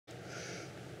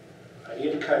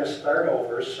need to kind of start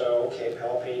over. So, okay,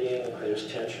 palpating,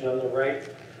 there's tension on the right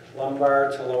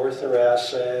lumbar to lower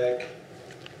thoracic.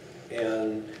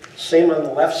 And same on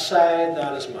the left side,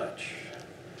 not as much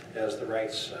as the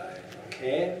right side,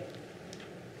 okay?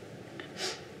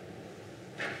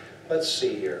 Let's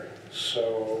see here.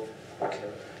 So, okay,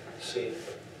 see,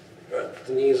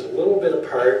 the knees a little bit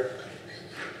apart.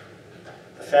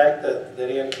 The fact that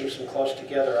Ann keeps them close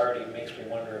together already makes me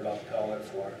wonder about the pelvic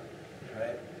floor,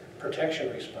 right?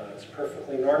 Protection response,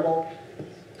 perfectly normal,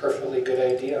 perfectly good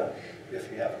idea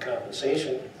if you have a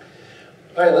compensation.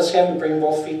 All right, let's have you bring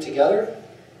both feet together.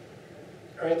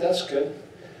 All right, that's good.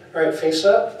 All right, face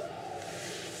up.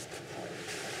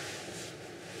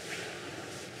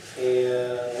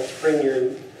 And let's bring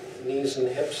your knees and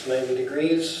hips 90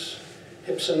 degrees.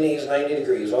 Hips and knees 90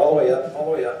 degrees, all the way up, all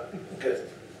the way up. Good.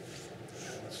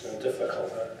 That's no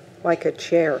difficult, huh? Like a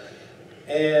chair.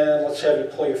 And let's have you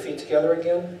pull your feet together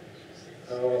again.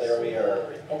 Oh, there we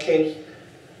are. Okay,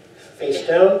 face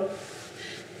down.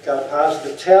 Got a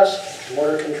positive test.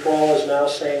 Motor control is now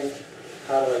saying,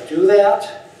 how do I do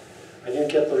that? I didn't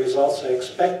get the results I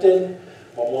expected.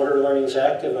 While motor learning is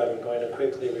active, I'm going to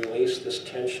quickly release this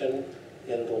tension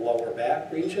in the lower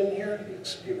back region here.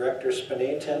 It's erector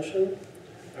spinae tension.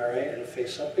 All right, and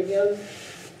face up again.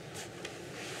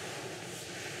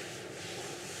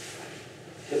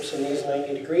 Hips and knees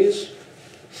 90 degrees.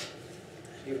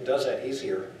 It even does that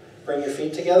easier. Bring your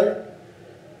feet together,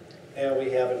 and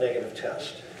we have a negative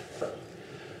test.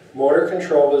 Motor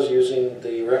control is using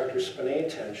the erector spinae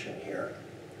tension here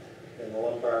in the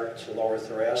lumbar to lower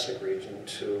thoracic region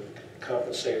to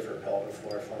compensate for pelvic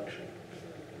floor function.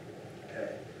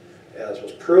 Okay. As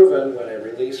was proven when I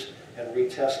released and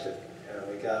retested, and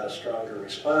we got a stronger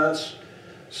response.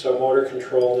 So motor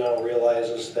control now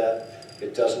realizes that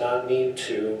it does not need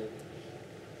to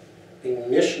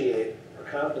initiate or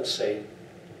compensate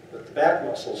with the back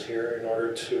muscles here in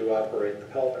order to operate the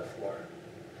pelvic floor.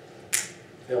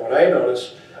 And what I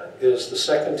noticed is the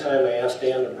second time I asked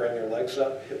Ann to bring her legs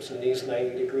up, hips and knees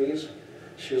 90 degrees,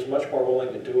 she was much more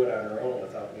willing to do it on her own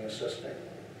without me assisting,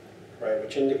 right?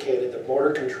 Which indicated that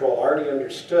motor control already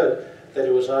understood that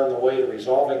it was on the way to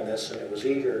resolving this, and it was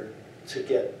eager to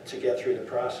get through the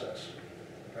process,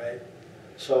 right?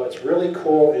 So it's really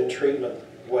cool in treatment.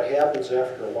 What happens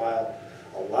after a while,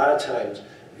 a lot of times,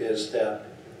 is that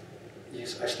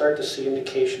I start to see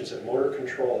indications that motor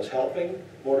control is helping.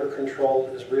 Motor control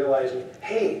is realizing,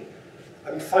 hey,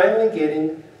 I'm finally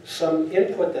getting some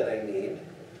input that I need.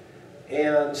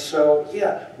 And so,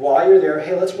 yeah, while you're there,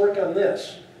 hey, let's work on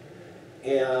this.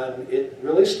 And it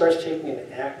really starts taking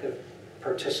an active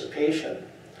participation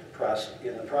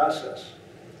in the process.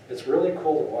 It's really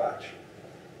cool to watch.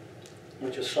 We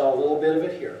just saw a little bit of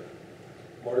it here.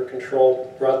 Motor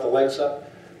control brought the legs up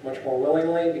much more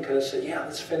willingly because it said, yeah,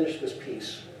 let's finish this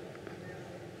piece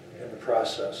in the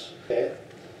process. Okay?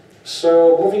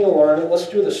 So moving along, let's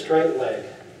do the straight leg.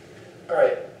 All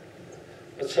right,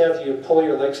 let's have you pull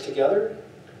your legs together.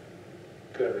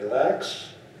 Good, relax.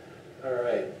 All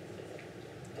right,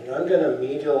 and I'm going to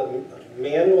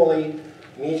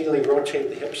manually rotate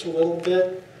the hips a little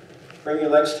bit. Bring your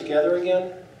legs together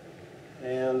again,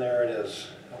 and there it is.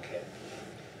 Okay,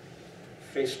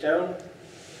 face down.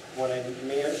 When I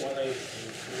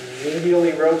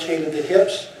medially rotated the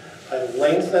hips, I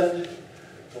lengthened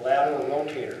the lateral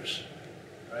rotators,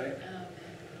 right?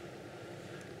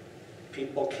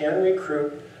 People can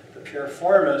recruit the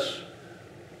piriformis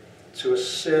to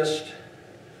assist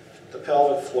the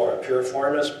pelvic floor.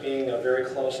 Piriformis being a very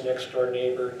close next door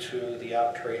neighbor to the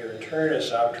obturator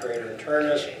internus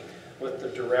with the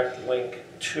direct link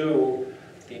to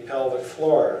the pelvic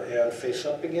floor. And face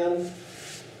up again.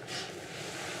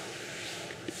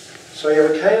 So you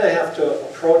kind of have to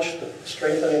approach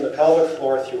strengthening the pelvic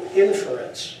floor through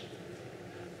inference.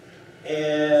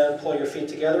 And pull your feet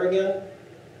together again.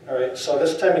 All right, so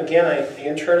this time again I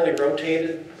internally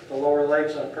rotated the lower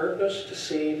legs on purpose to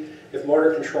see if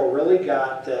motor control really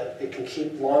got that it can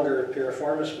keep longer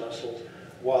piriformis muscles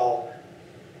while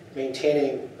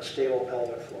maintaining a stable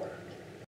pelvic floor.